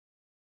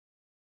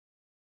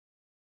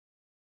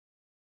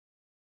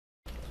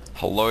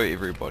Hello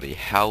everybody,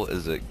 how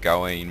is it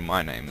going?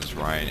 My name is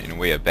Ryan and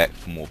we are back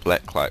for more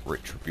Blacklight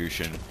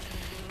Retribution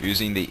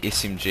using the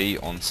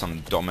SMG on some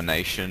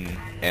domination,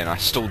 and I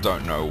still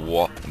don't know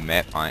what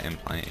map I am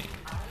playing,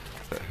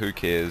 but who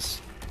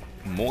cares.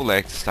 More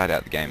lag to start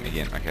out the game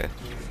again. Okay,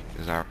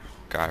 there's our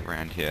guy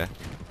around here.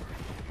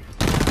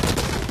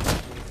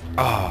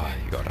 Oh,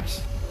 he got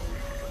us.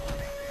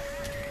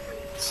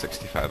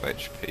 65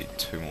 HP,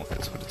 2 more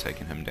hits would have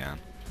taken him down.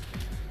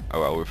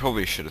 Oh well, we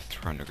probably should have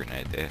thrown a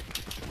grenade there.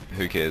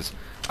 Who cares?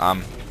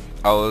 I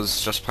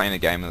was just playing a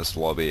game in this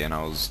lobby and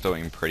I was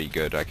doing pretty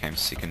good. I came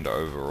second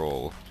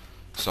overall.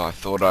 So I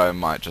thought I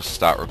might just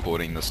start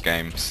recording this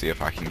game, see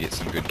if I can get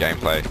some good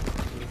gameplay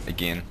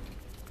again.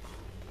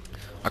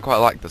 I quite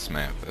like this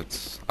map.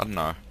 It's, I don't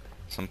know,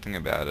 something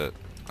about it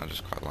I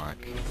just quite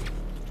like.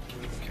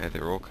 Okay,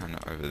 they're all kind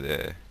of over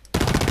there.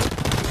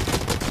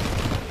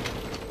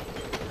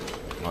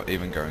 Not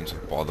even going to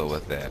bother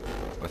with that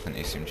with an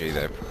SMG.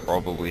 They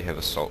probably have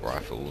assault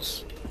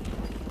rifles,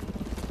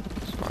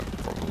 so I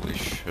probably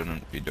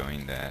shouldn't be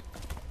doing that.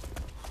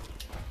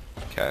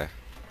 Okay,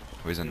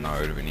 where's a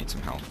node? We need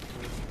some help.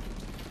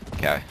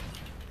 Okay,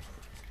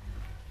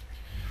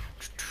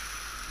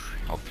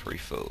 health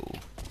refill.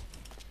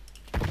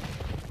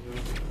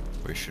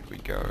 Where should we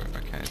go?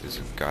 Okay, there's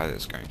a guy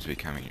that's going to be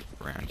coming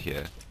around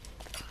here.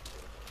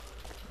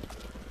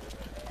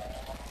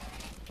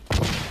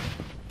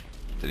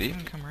 Did he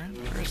even come around?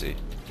 Where is he?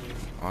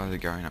 Oh, they're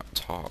going up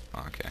top.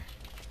 Okay.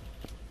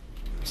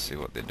 Let's see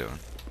what they're doing.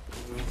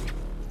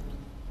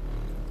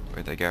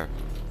 Where'd they go?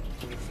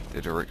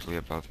 They're directly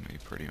above me,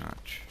 pretty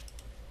much.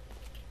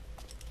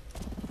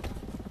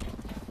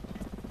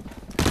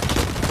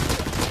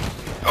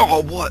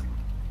 Oh, what?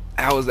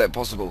 How is that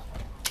possible?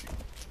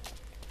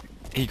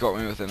 He got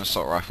me with an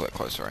assault rifle at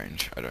close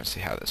range. I don't see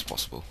how that's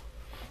possible.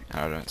 And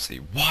I don't see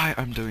why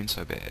I'm doing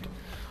so bad.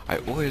 I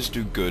always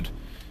do good,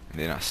 and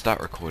then I start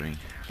recording,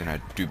 then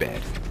I do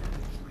bad.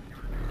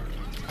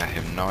 I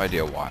have no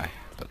idea why,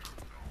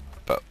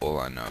 but all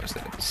I know is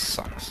that it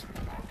sucks.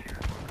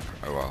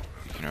 Oh well,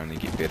 you can only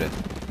get better.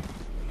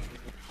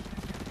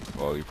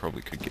 Well, you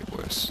probably could get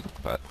worse,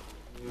 but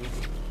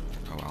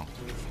oh well.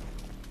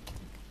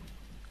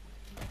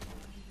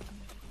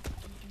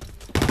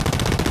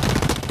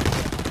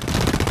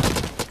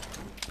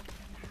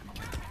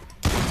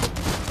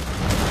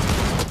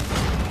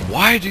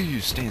 Why do you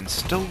stand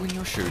still when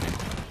you're shooting?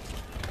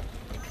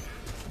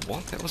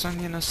 What? That was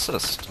only an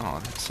assist. Oh,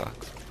 that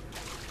sucks.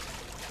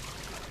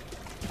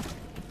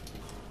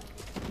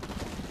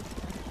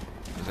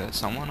 Is that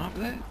someone up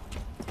there?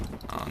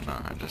 Oh no,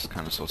 I just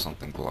kind of saw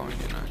something glowing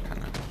and I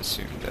kind of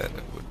assumed that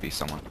it would be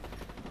someone.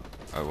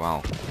 Oh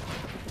well.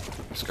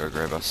 Let's go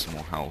grab us some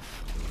more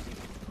health.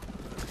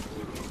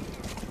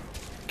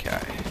 Okay.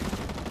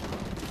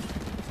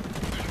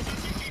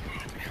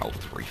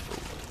 Health refill.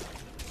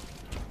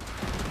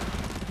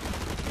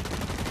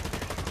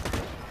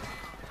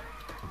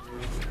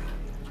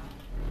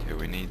 Okay,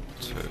 we need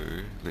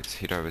to... Let's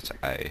head over to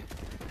A.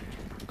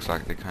 Looks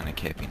like they're kind of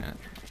capping it.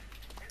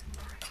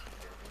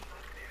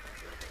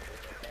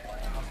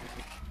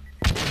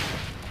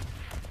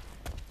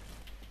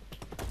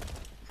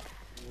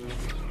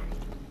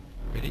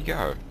 Where'd he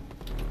go?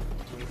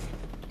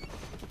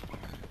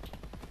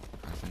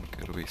 I think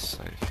it'll be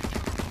safe.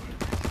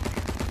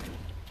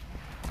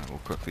 I will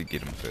quickly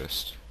get him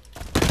first.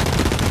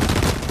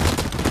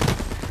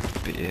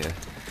 But yeah,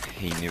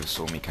 he never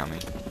saw me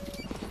coming.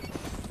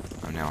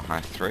 I'm now a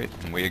high threat,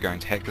 and we are going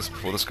to hack this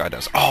before this guy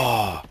does.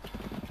 Oh!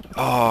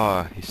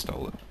 Oh, he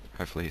stole it.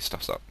 Hopefully he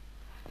stuffs up.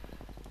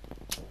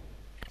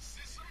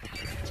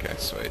 Okay,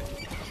 sweet.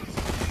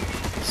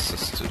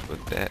 Assisted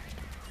with that.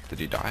 Did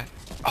he die?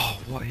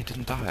 Oh, what? He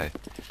didn't die.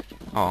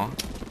 Oh,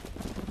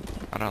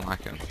 I don't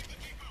like him.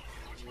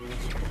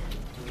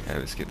 Okay,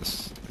 let's get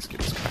this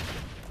guy.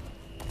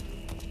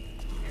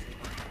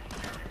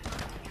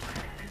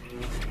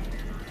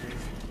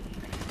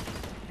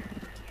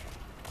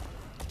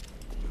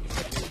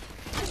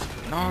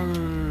 No.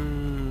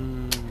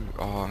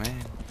 Oh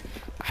man,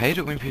 I hate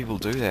it when people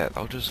do that.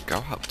 They'll just go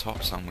up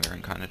top somewhere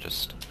and kind of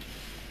just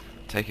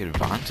take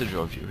advantage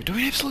of you. We're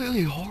doing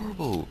absolutely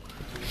horrible.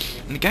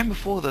 In the game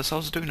before this I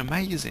was doing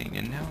amazing,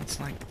 and now it's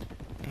like,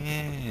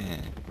 yeah,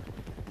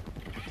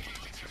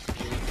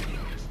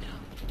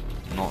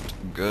 not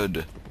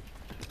good.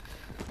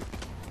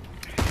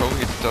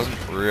 Probably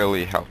doesn't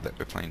really help that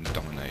we're playing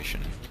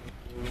domination.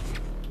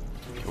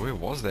 Where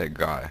was that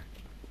guy?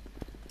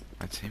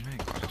 My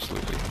teammate got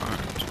absolutely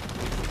owned.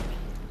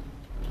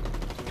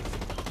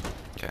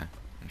 Okay,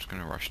 I'm just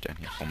gonna rush down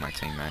here for my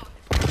teammate.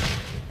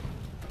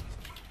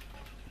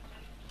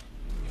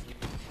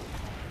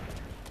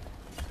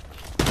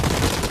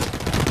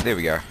 There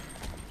we go.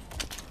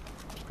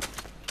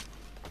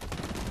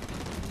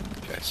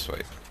 Okay,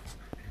 sweet.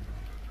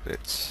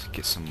 Let's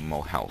get some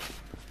more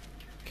health.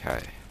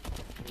 Okay.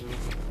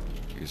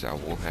 Use our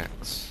wall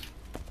hacks.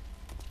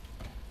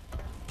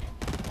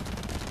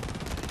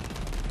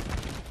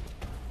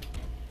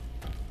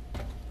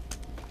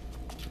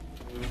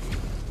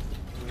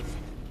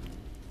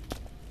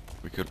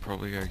 We could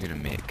probably go get a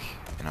mech,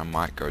 and I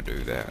might go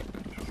do that.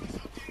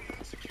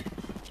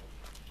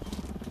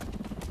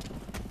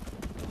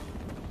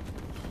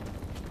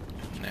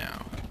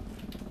 Now,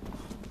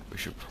 we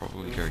should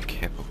probably go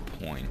cap a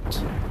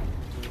point.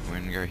 We're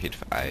gonna go head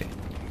for A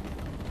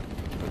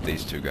with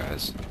these two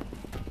guys.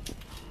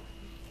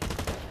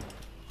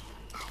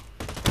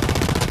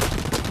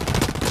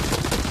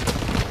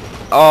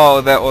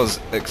 Oh, that was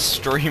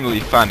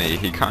extremely funny.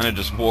 He kind of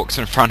just walks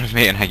in front of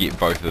me and I get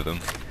both of them.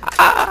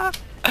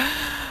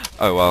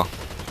 Oh well,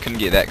 couldn't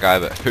get that guy,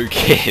 but who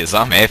cares?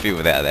 I'm happy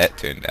with how that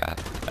turned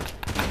out.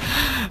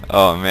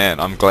 Oh man,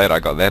 I'm glad I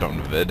got that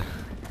on vid.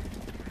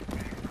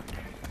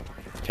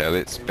 Okay,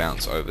 let's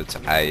bounce over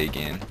to A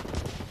again.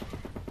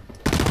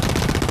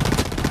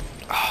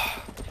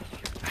 Oh,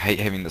 I hate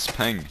having this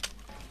ping.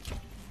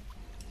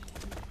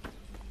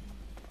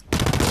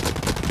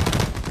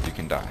 You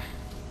can die.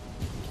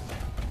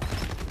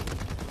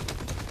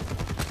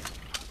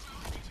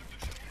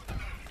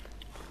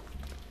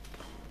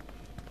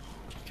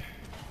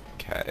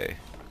 Okay.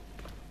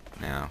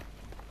 Now.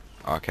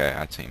 Okay,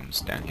 our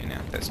team's down here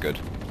now. That's good.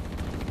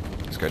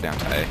 Let's go down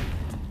to A.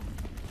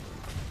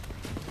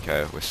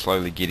 Okay, we're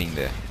slowly getting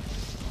there.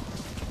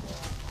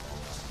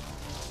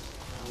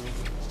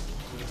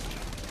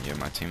 Yeah,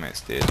 my teammate's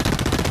dead.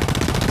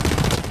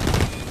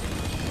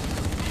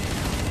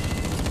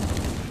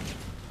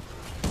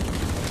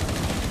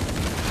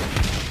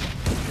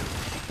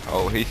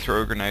 Oh, he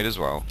threw a grenade as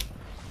well.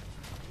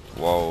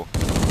 Whoa.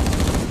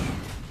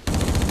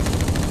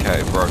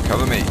 Okay, bro,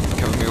 cover me.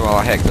 Cover me while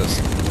I hack this.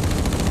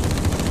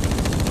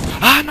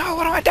 Ah, no,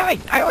 what am I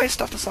doing? I always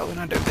stuff this up when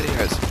I do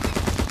videos.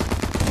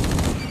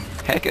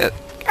 Hack it.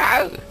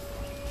 Go!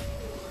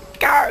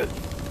 Go!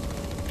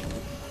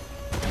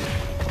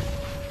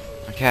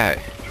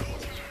 Okay.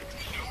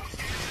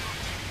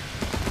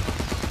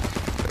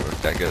 That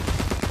worked that good.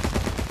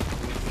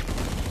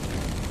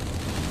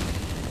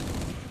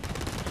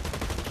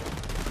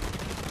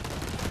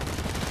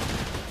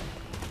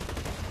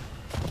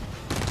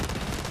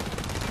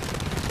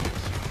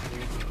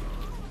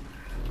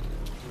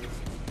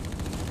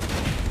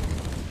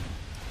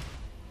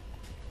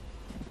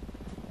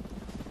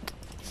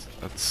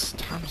 It's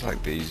times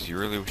like these, you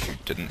really wish you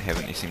didn't have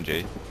an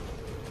SMG.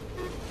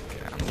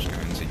 Okay, I'm just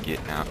going to get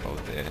out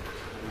of there.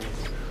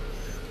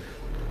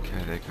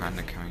 Okay, they're kind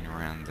of coming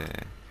around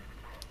there.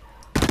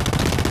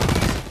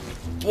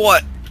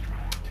 What?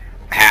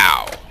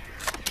 How?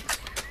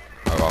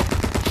 Oh well.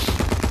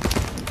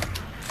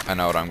 I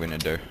know what I'm going to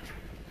do.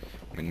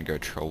 I'm going to go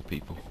troll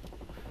people.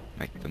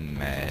 Make them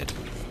mad.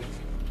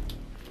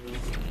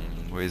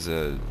 Where's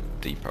a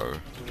depot?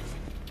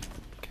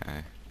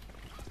 Okay.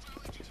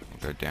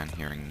 Go down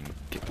here and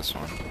get this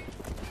one.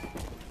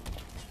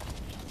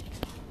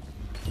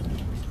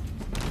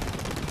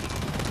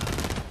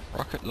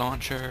 Rocket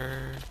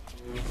launcher.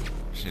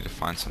 Just need to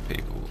find some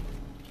people,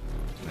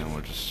 and then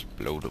we'll just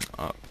blow them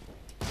up.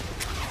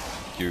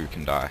 You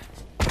can die.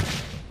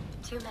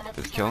 Did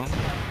it kill him?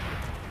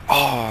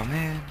 Oh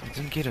man, I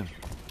didn't get him.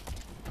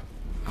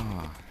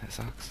 Oh, that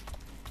sucks.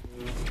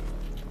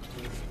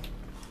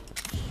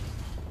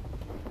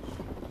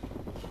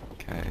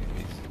 Okay.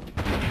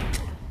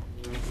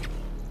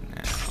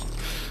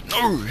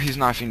 No, he's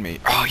knifing me.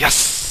 Oh,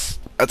 yes!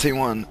 A team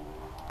won.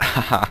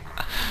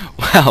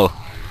 Well,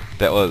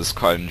 that was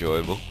quite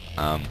enjoyable.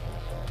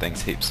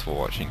 Thanks heaps for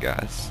watching,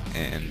 guys,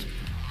 and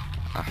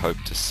I hope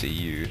to see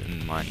you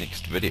in my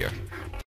next video.